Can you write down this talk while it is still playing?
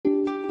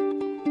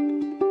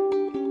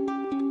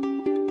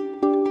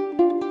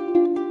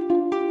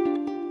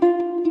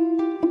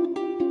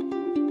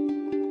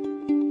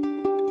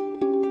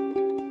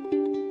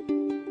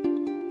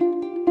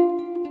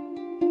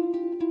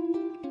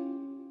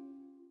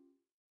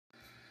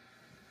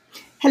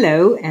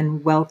Hello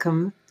and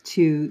welcome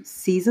to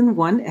Season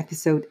 1,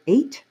 Episode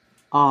 8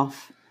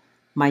 of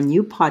my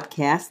new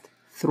podcast,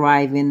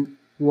 Thriving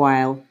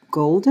While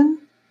Golden.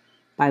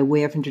 By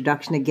way of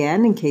introduction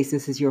again, in case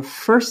this is your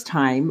first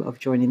time of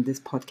joining this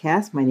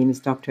podcast, my name is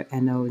Dr.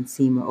 Eno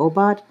Nsima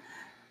Obad.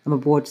 I'm a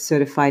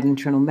board-certified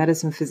internal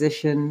medicine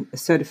physician, a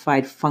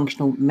certified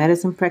functional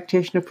medicine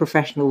practitioner,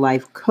 professional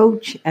life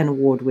coach, and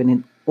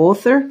award-winning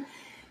author.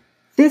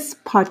 This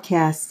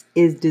podcast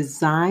is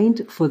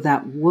designed for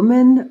that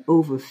woman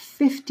over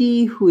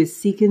 50 who is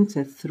seeking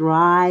to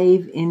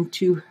thrive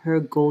into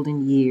her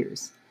golden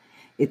years.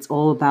 It's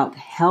all about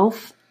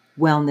health,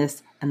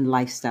 wellness, and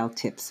lifestyle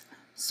tips.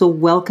 So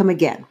welcome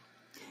again.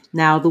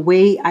 Now, the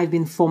way I've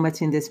been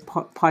formatting this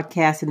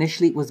podcast,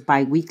 initially it was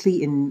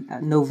bi-weekly in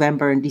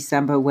November and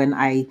December when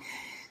I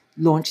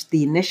launched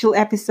the initial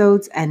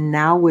episodes, and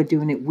now we're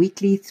doing it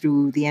weekly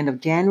through the end of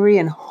January,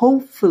 and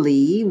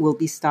hopefully we'll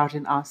be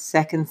starting our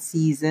second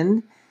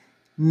season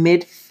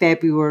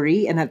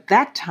mid-February. And at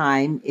that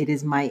time, it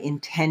is my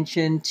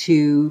intention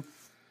to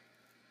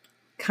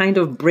kind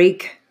of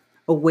break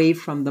away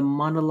from the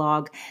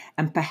monologue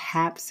and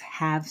perhaps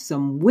have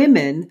some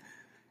women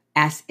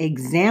as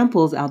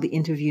examples. I'll be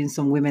interviewing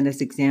some women as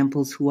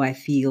examples who I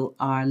feel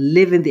are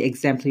living the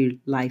exemplary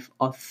life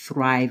of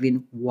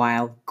thriving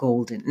while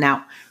golden.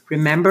 Now,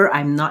 remember,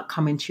 I'm not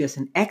coming to you as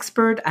an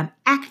expert. I'm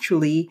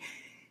actually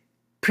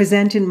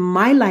presenting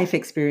my life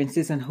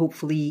experiences and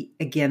hopefully,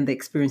 again, the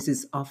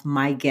experiences of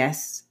my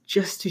guests,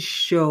 just to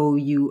show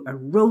you a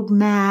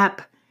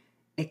roadmap,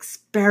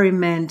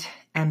 experiment,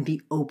 and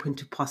be open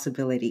to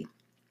possibility.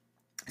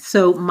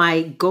 So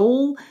my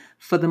goal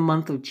for the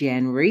month of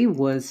January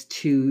was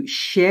to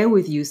share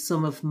with you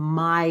some of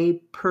my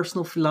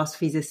personal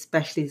philosophies,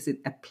 especially as it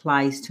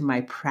applies to my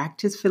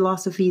practice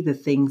philosophy, the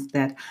things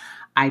that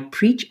I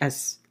preach.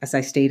 As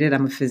I stated,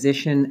 I'm a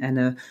physician and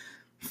a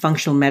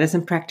functional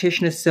medicine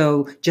practitioner.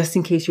 So just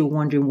in case you're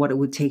wondering what it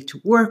would take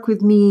to work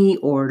with me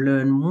or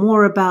learn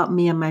more about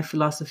me and my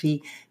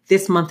philosophy,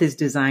 this month is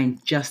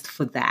designed just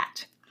for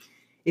that.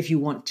 If you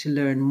want to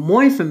learn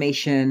more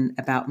information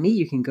about me,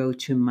 you can go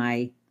to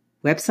my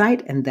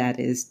website, and that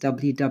is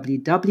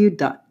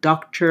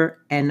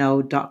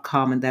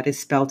www.dreno.com, and that is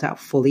spelled out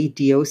fully,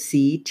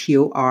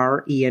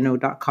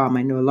 DOCTORENO.com.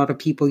 I know a lot of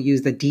people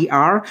use the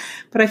DR,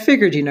 but I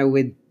figured,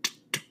 with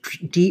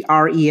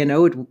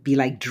DRENO, it would be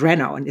like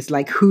Dreno, and it's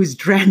like, who's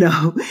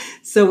Dreno?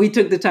 So we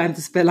took the time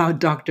to spell out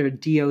Dr.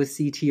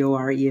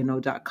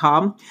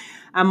 DOCTORENO.com.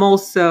 I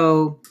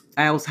also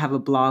have a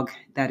blog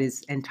that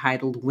is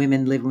entitled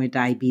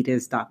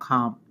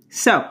womenlivingwithdiabetes.com.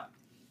 So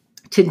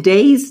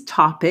today's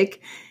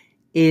topic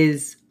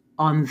is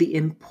on the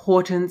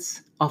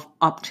importance of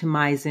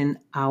optimizing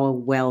our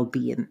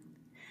well-being.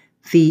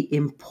 The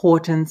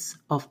importance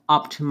of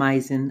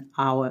optimizing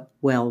our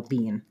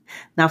well-being.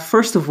 Now,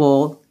 first of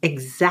all,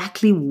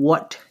 exactly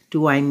what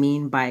do I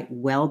mean by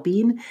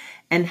well-being,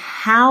 and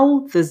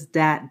how does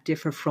that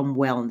differ from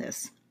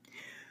wellness?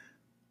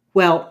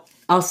 Well,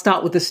 I'll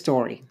start with a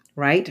story,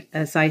 right?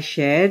 As I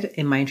shared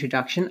in my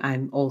introduction,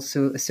 I'm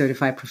also a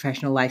certified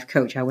professional life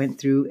coach. I went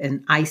through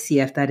an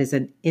ICF, that is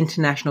an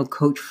International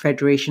Coach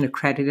Federation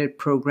accredited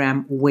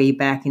program, way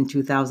back in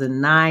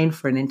 2009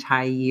 for an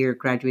entire year,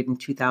 graduated in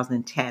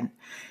 2010.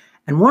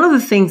 And one of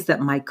the things that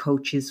my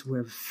coaches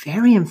were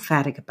very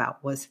emphatic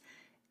about was,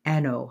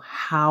 Eno,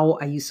 how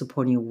are you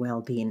supporting your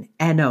well-being?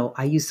 Eno,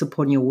 are you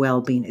supporting your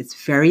well-being?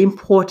 It's very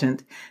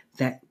important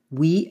that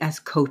we as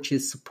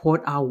coaches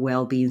support our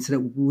well-being so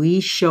that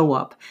we show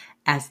up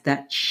as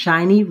that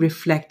shiny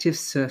reflective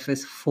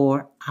surface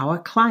for our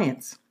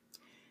clients.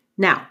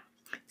 Now,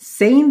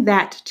 saying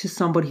that to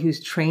somebody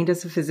who's trained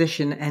as a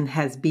physician and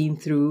has been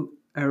through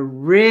a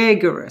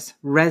rigorous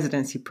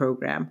residency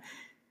program,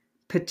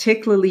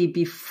 particularly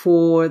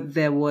before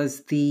there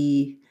was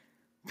the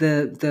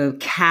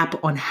cap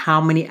on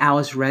how many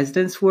hours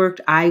residents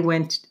worked, I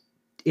went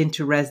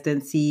into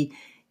residency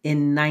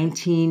in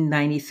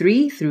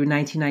 1993 through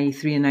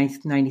 1993 and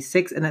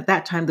 1996. And at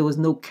that time, there was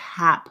no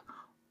cap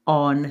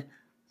on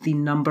the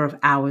number of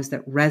hours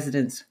that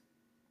residents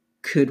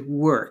could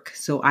work.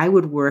 So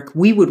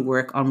we would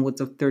work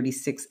onwards of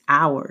 36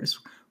 hours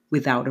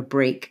without a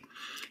break.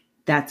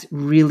 That's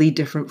really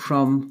different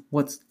from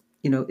what's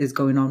is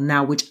going on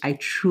now, which I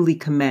truly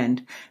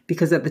commend,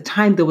 because at the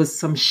time there was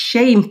some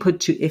shame put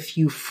to if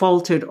you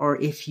faltered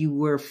or if you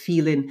were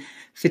feeling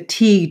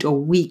fatigued or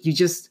weak.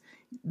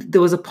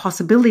 There was a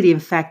possibility, in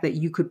fact, that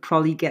you could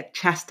probably get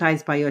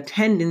chastised by your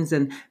attendings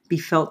and be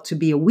felt to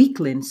be a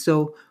weakling.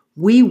 So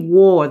we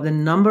wore the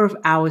number of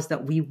hours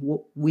that we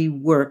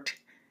worked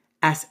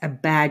as a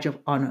badge of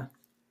honor.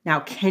 Now,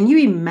 can you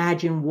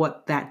imagine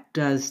what that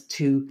does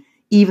to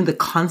even the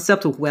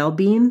concept of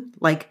well-being?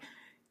 Like,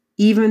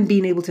 even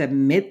being able to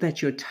admit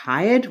that you're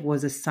tired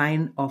was a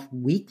sign of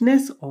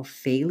weakness or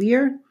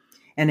failure.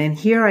 And then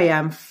here I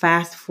am,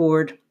 fast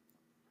forward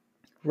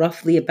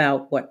roughly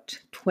about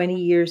 20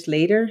 years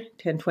later,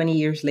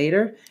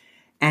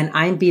 and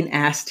I'm being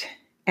asked,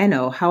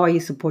 Eno, how are you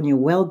supporting your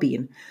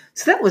well-being?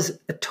 So that was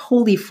a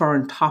totally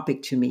foreign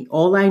topic to me.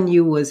 All I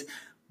knew was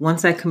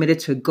Once I committed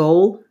to a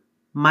goal,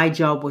 my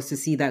job was to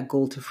see that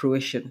goal to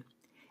fruition.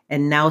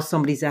 And now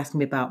somebody's asking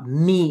me about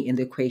me in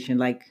the equation,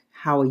 like,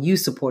 how are you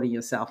supporting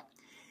yourself?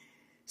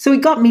 So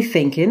it got me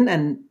thinking,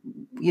 and,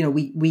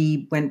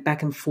 we went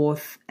back and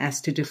forth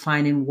as to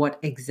defining what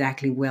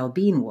exactly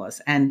well-being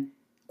was. And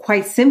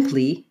quite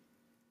simply,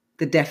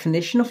 the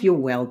definition of your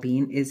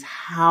well-being is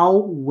how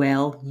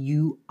well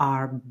you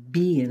are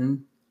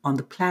being on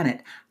the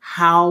planet,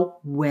 how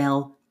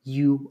well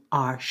you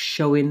are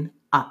showing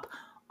up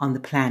on the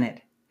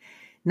planet.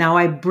 Now,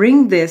 I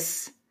bring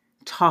this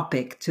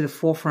topic to the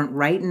forefront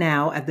right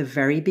now at the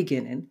very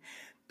beginning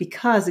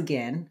because,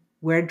 again,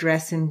 we're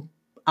addressing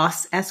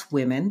us as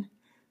women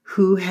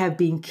who have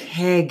been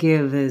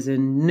caregivers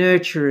and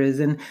nurturers,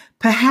 and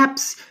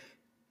perhaps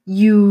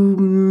you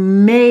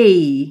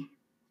may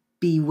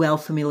be well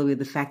familiar with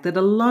the fact that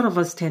a lot of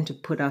us tend to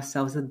put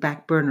ourselves at the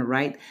back burner,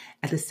 right?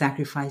 At the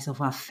sacrifice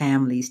of our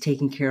families,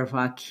 taking care of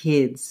our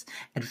kids,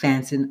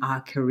 advancing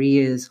our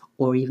careers,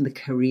 or even the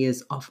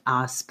careers of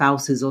our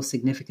spouses or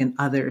significant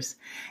others.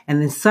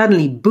 And then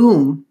suddenly,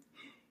 boom,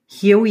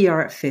 here we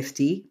are at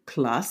 50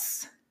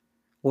 plus,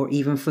 or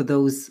even for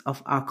those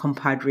of our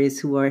compadres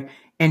who are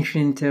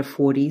entering into their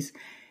 40s,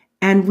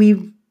 and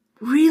we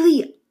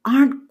really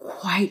aren't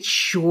quite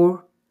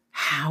sure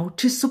how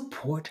to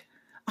support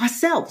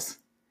ourselves,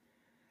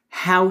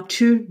 how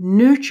to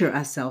nurture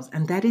ourselves.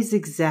 And that is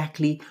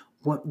exactly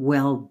what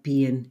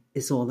well-being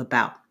is all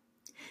about.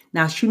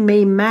 Now, as you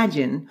may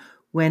imagine,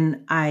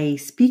 when I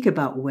speak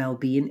about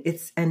well-being,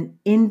 it's an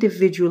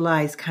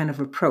individualized kind of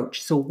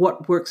approach. So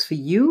what works for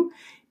you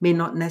may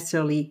not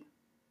necessarily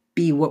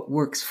be what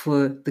works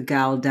for the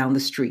gal down the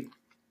street.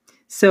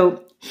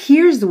 So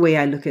here's the way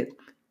I look at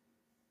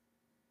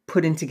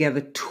putting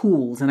together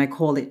tools, and I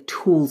call it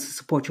tools to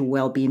support your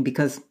well-being,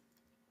 because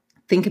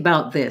think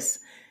about this.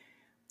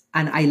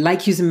 And I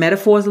like using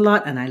metaphors a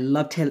lot, and I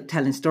love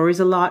telling stories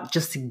a lot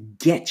just to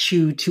get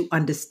you to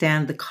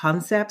understand the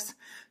concepts.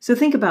 So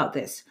think about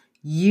this.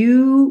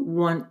 You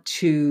want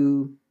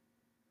to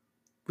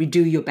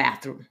redo your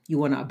bathroom. You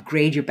want to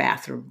upgrade your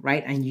bathroom,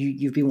 right? And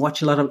you've been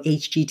watching a lot of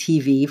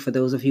HGTV. For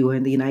those of you who are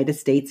in the United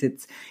States,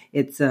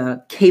 it's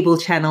a cable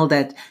channel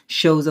that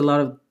shows a lot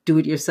of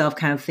do-it-yourself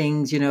kind of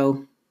things,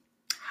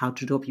 how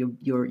to do up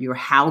your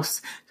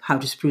house, how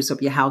to spruce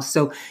up your house.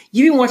 So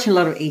you've been watching a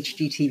lot of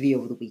HGTV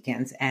over the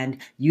weekends, and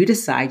you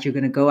decide you're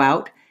going to go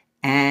out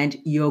and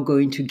you're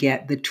going to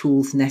get the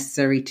tools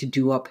necessary to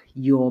do up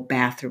your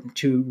bathroom,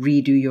 to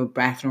redo your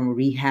bathroom, or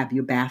rehab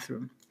your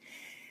bathroom.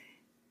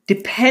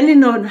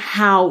 Depending on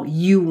how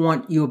you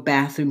want your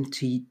bathroom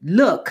to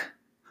look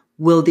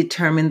will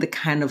determine the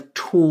kind of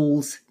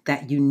tools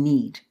that you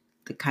need.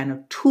 The kind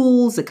of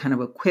tools, the kind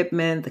of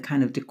equipment, the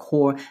kind of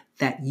decor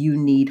that you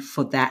need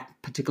for that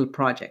particular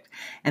project.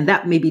 And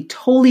that may be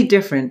totally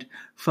different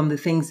from the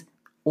things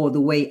or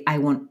the way I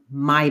want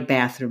my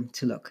bathroom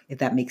to look, if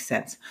that makes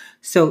sense.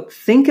 So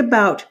think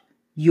about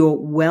your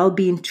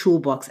well-being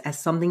toolbox as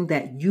something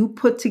that you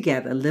put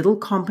together, little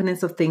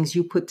components of things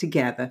you put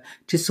together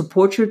to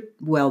support your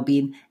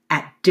well-being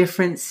at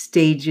different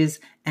stages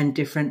and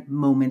different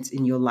moments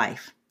in your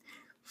life.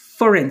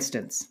 For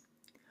instance,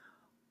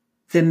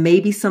 there may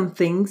be some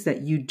things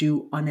that you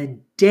do on a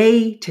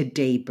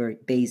day-to-day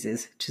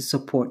basis to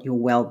support your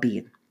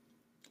well-being.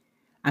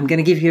 I'm going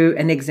to give you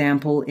an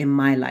example in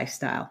my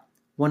lifestyle.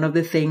 One of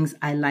the things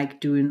I like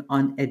doing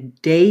on a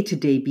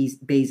day-to-day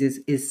basis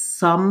is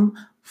some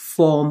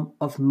form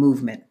of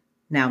movement.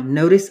 Now,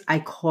 notice I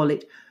call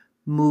it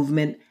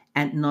movement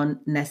and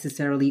not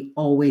necessarily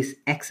always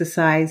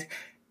exercise,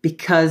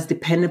 because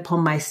depending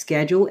upon my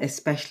schedule,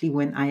 especially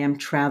when I am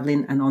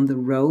traveling and on the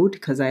road,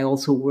 because I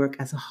also work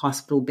as a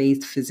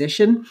hospital-based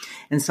physician,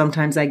 and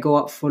sometimes I go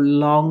out for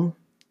long,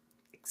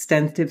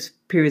 extensive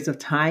periods of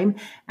time,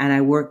 and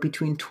I work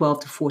between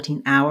 12 to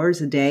 14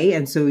 hours a day.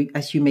 And so,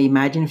 as you may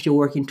imagine, if you're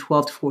working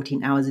 12 to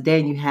 14 hours a day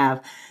and you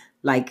have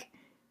like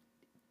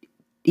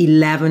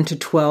 11 to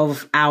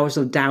 12 hours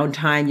of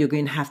downtime, you're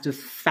going to have to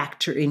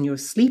factor in your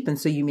sleep. And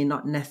so you may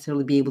not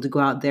necessarily be able to go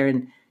out there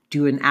and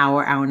do an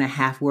hour and a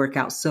half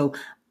workout. So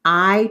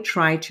I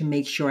try to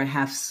make sure I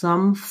have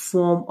some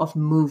form of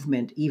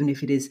movement, even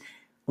if it is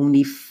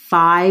only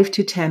 5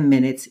 to 10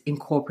 minutes,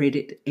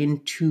 incorporated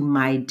into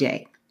my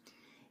day.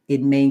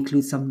 It may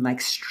include something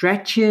like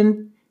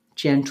stretching,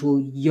 gentle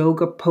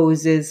yoga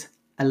poses,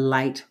 a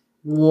light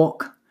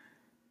walk,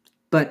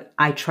 but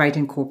I try to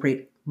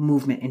incorporate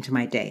movement into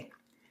my day.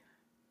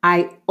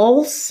 I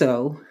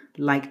also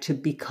like to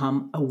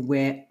become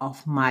aware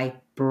of my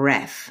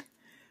breath.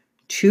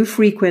 Too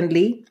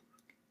frequently,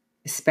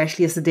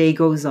 especially as the day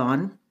goes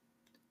on,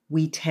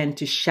 we tend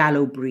to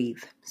shallow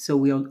breathe. So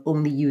we are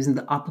only using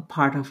the upper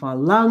part of our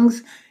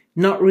lungs,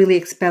 not really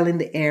expelling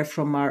the air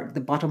from the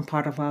bottom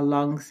part of our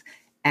lungs.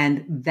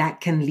 And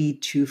that can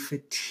lead to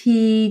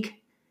fatigue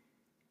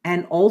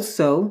and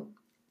also,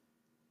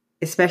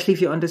 especially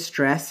if you're under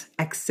stress,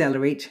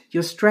 accelerate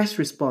your stress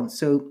response.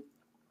 So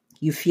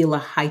you feel a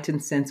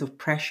heightened sense of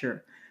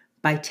pressure.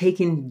 By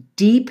taking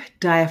deep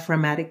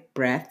diaphragmatic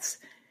breaths,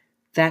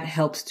 that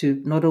helps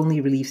to not only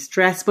relieve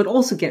stress, but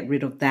also get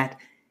rid of that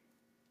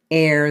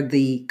air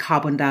the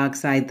carbon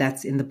dioxide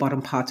that's in the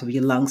bottom part of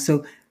your lungs.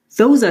 So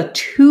those are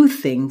two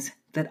things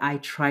that I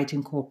try to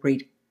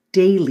incorporate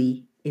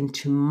daily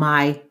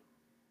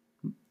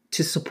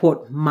to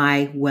support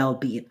my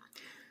well-being.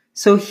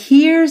 So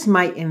here's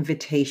my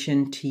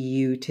invitation to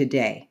you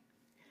today.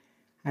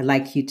 I'd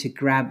like you to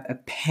grab a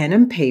pen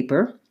and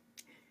paper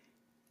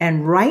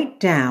and write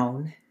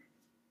down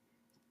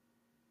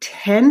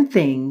 10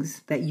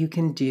 things that you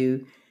can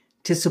do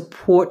to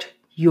support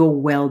your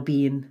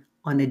well-being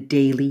on a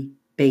daily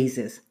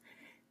basis.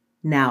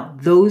 Now,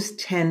 those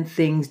 10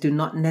 things do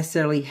not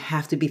necessarily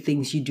have to be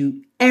things you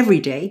do every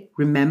day.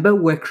 Remember,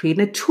 we're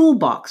creating a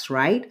toolbox,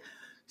 right?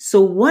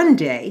 So one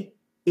day,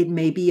 it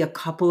may be a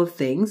couple of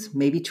things,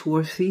 maybe 2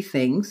 or 3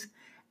 things.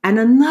 And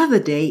another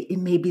day, it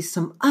may be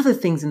some other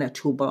things in that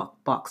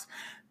toolbox.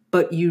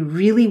 But you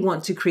really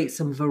want to create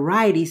some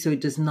variety so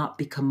it does not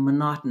become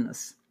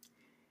monotonous.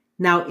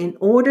 Now, in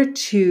order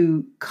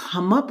to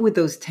come up with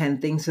those 10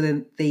 things so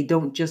that they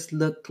don't just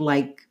look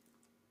like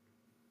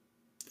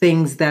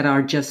things that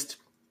are just,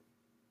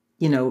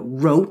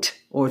 rote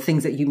or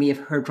things that you may have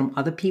heard from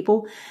other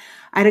people,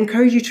 I'd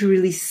encourage you to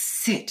really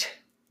sit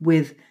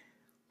with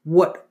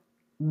what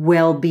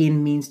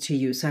well-being means to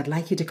you. So I'd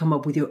like you to come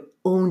up with your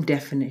own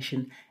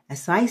definition.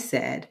 As I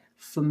said,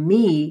 for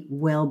me,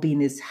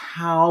 well-being is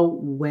how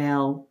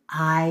well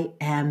I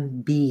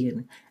am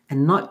being,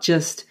 and not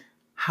just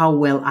how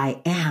well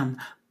I am,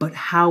 but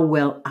how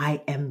well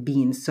I am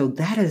being. So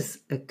that is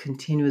a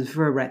continuous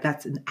verb, right?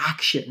 That's an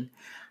action.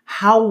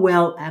 How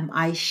well am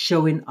I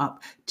showing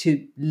up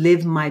to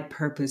live my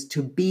purpose,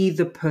 to be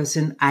the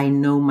person I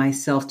know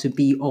myself to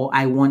be or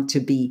I want to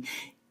be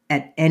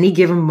at any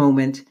given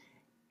moment,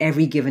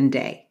 every given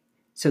day?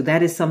 So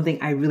that is something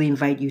I really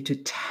invite you to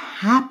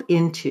tap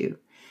into.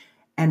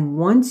 And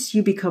once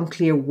you become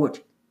clear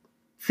what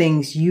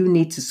things you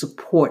need to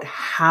support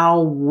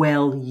how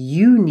well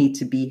you need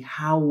to be,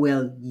 how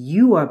well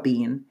you are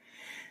being,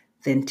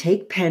 then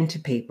take pen to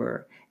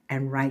paper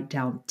and write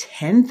down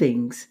 10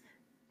 things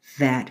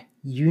that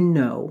you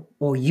know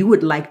or you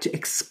would like to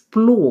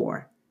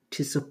explore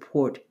to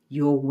support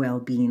your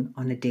well-being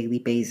on a daily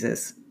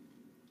basis.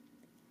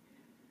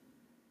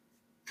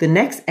 The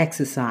next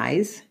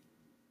exercise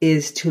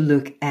is to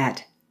look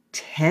at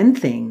 10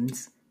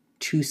 things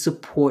to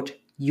support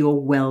your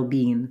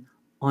well-being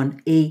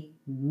on a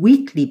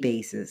weekly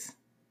basis.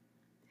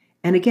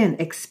 And again,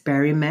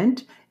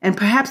 experiment. And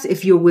perhaps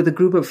if you're with a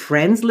group of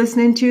friends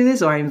listening to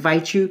this, or I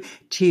invite you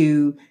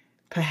to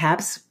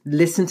perhaps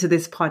listen to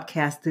this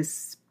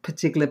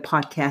particular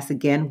podcast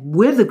again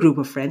with a group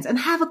of friends and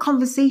have a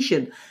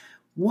conversation.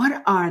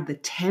 What are the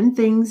 10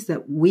 things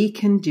that we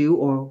can do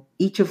or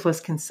each of us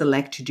can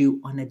select to do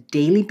on a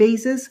daily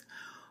basis?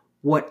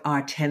 What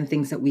are 10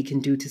 things that we can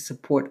do to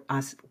support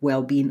us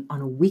well-being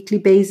on a weekly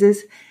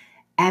basis?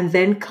 And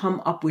then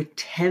come up with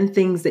 10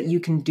 things that you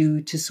can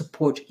do to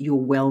support your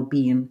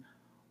well-being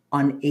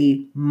on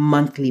a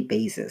monthly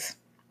basis.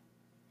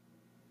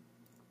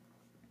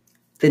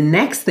 The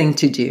next thing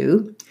to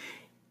do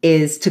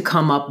is to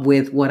come up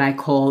with what I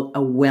call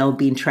a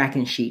well-being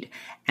tracking sheet.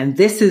 And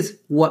this is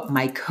what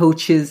my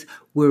coaches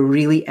were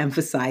really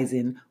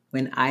emphasizing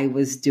when I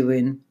was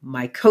doing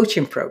my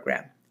coaching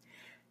program.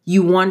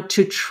 You want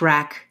to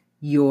track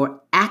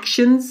your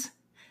actions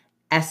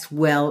as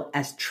well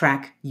as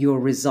track your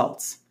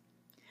results.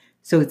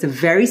 So it's a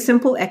very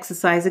simple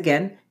exercise.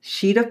 Again,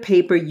 sheet of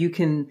paper. You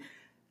can,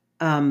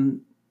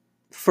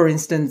 for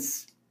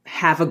instance,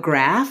 have a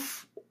graph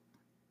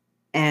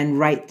and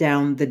write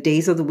down the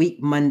days of the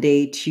week,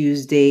 Monday,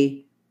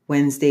 Tuesday,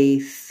 Wednesday,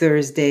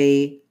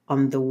 Thursday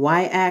on the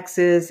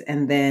y-axis.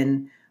 And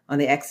then on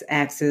the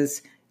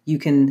x-axis, you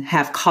can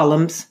have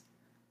columns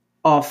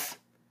of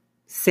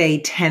say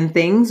 10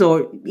 things,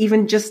 or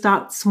even just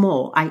start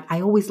small.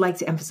 I always like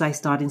to emphasize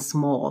starting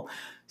small.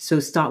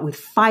 So start with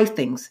 5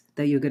 things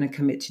that you're going to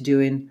commit to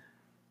doing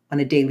on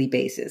a daily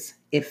basis.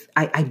 If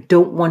I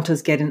don't want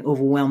us getting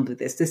overwhelmed with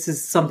this. This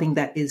is something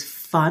that is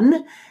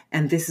fun.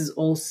 And this is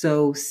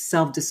also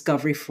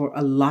self-discovery for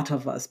a lot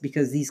of us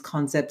because these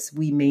concepts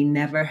we may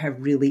never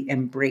have really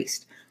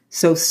embraced.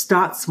 So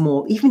start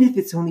small, even if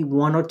it's only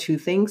 1 or 2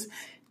 things,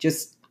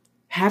 just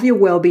have your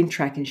well-being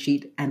tracking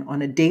sheet, and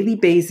on a daily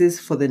basis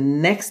for the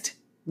next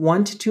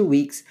 1 to 2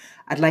 weeks,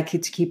 I'd like you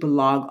to keep a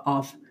log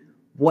of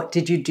what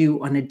did you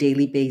do on a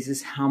daily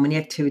basis? How many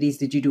activities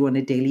did you do on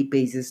a daily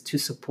basis to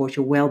support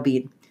your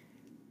well-being?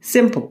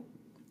 Simple.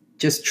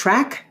 Just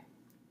track,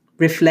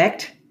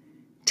 reflect,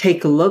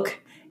 take a look,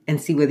 and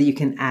see whether you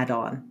can add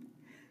on.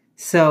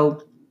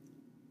 So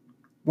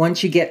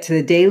once you get to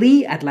the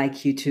daily, I'd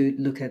like you to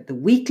look at the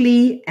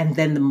weekly and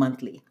then the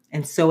monthly.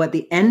 And so at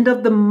the end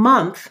of the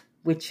month,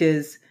 which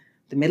is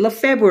the middle of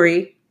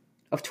February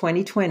of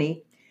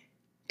 2020,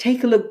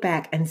 take a look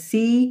back and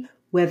see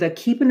whether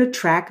keeping a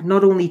track,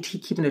 not only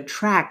keeping a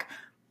track,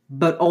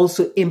 but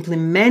also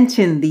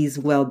implementing these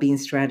well-being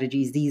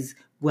strategies, these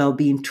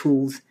well-being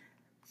tools.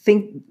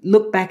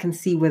 Look back and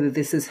see whether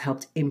this has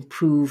helped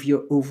improve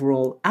your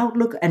overall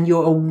outlook and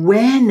your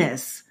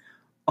awareness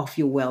of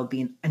your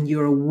well-being and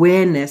your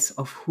awareness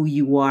of who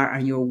you are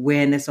and your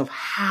awareness of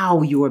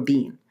how you are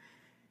being.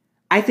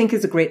 I think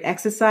it's a great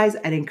exercise.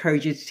 I'd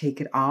encourage you to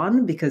take it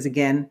on because,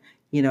 again,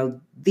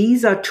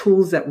 these are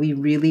tools that we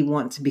really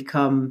want to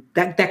become,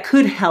 that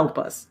could help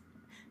us,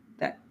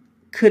 that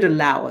could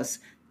allow us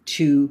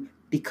to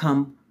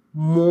become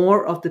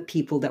more of the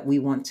people that we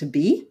want to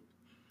be,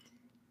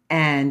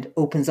 and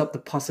opens up the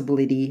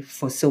possibility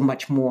for so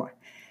much more.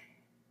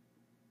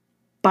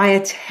 By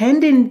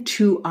attending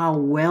to our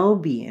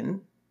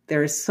well-being,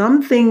 there are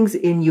some things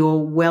in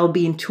your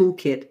well-being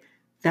toolkit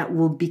that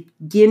will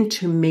begin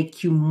to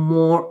make you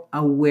more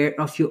aware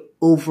of your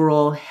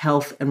overall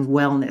health and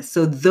wellness.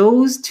 So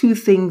those two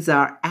things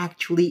are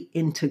actually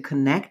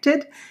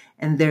interconnected,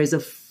 and there's a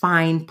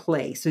fine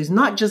play. So it's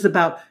not just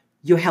about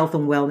your health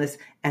and wellness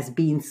as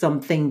being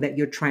something that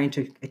you're trying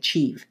to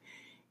achieve.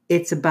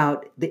 It's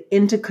about the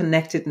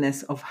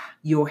interconnectedness of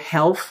your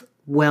health,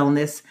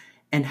 wellness,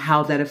 and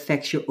how that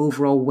affects your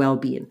overall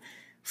well-being.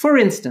 For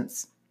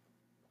instance,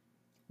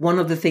 one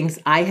of the things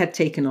I had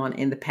taken on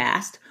in the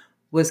past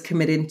was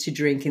committing to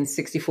drinking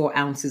 64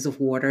 ounces of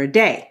water a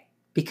day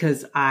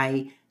because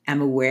I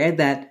am aware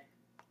that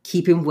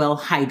keeping well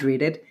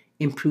hydrated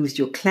improves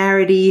your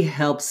clarity,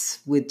 helps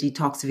with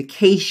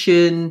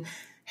detoxification,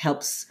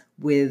 helps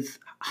with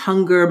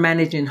hunger,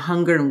 managing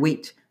hunger and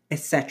weight,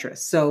 etc.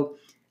 So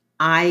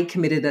I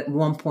committed at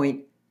one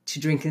point to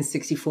drinking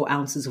 64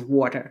 ounces of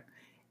water.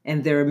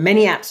 And there are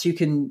many apps you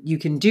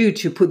can do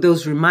to put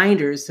those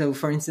reminders. So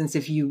for instance,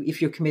 if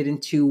you're committing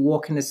to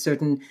walking a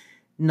certain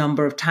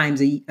number of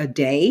times a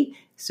day.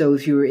 So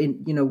if you're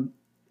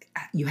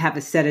you have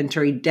a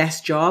sedentary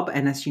desk job,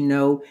 and as you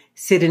know,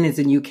 sitting is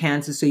a new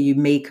cancer. So you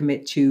may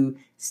commit to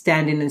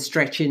standing and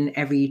stretching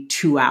every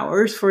 2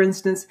 hours, for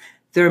instance.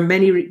 There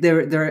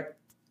are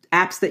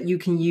apps that you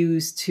can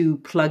use to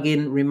plug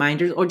in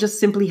reminders, or just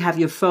simply have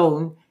your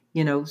phone,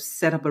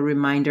 set up a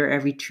reminder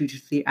every 2 to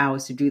 3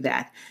 hours to do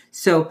that.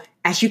 So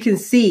as you can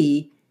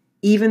see,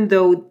 even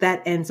though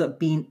that ends up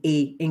being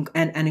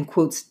an in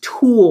quotes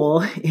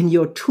tool in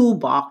your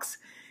toolbox,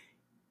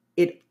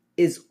 it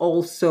is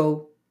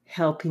also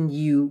helping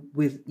you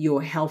with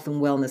your health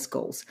and wellness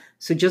goals.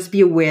 So just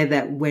be aware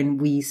that when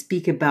we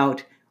speak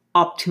about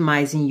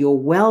optimizing your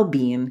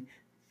well-being,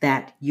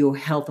 that your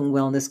health and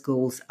wellness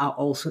goals are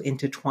also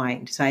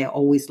intertwined. So I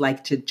always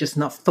like to just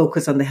not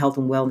focus on the health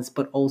and wellness,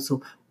 but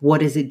also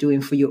what is it doing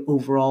for your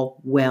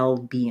overall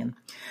well-being.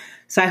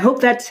 So I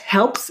hope that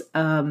helps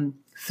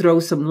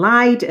throw some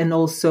light and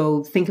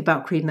also think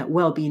about creating that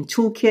well-being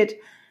toolkit.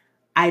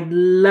 I'd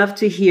love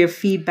to hear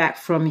feedback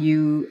from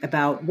you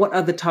about what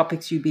other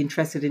topics you'd be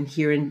interested in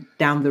hearing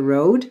down the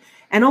road,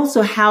 and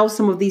also how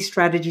some of these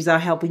strategies are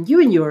helping you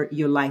in your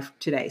life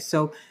today.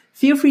 So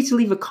feel free to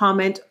leave a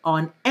comment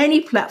on any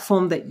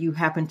platform that you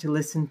happen to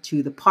listen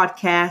to the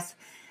podcast.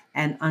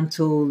 And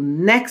until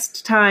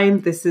next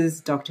time, this is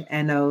Dr.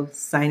 Eno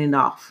signing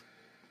off.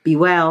 Be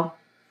well.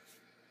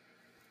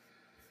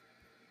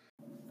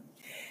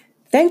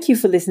 Thank you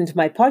for listening to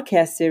my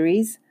podcast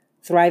series,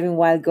 Thriving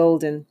While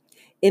Golden.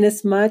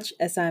 Inasmuch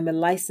as I'm a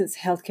licensed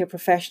healthcare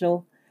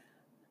professional,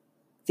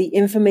 the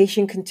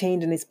information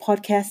contained in this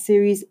podcast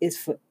series is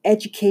for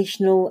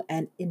educational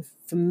and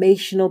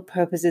informational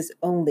purposes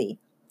only.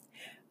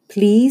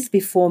 Please,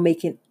 before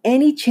making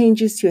any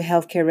changes to your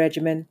healthcare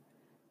regimen,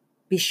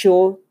 be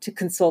sure to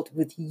consult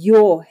with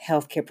your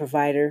healthcare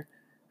provider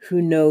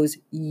who knows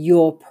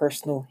your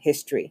personal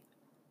history.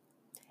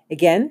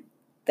 Again,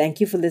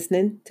 thank you for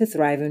listening to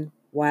Thriving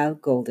While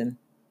Golden.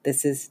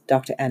 This is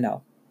Dr.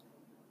 Eno.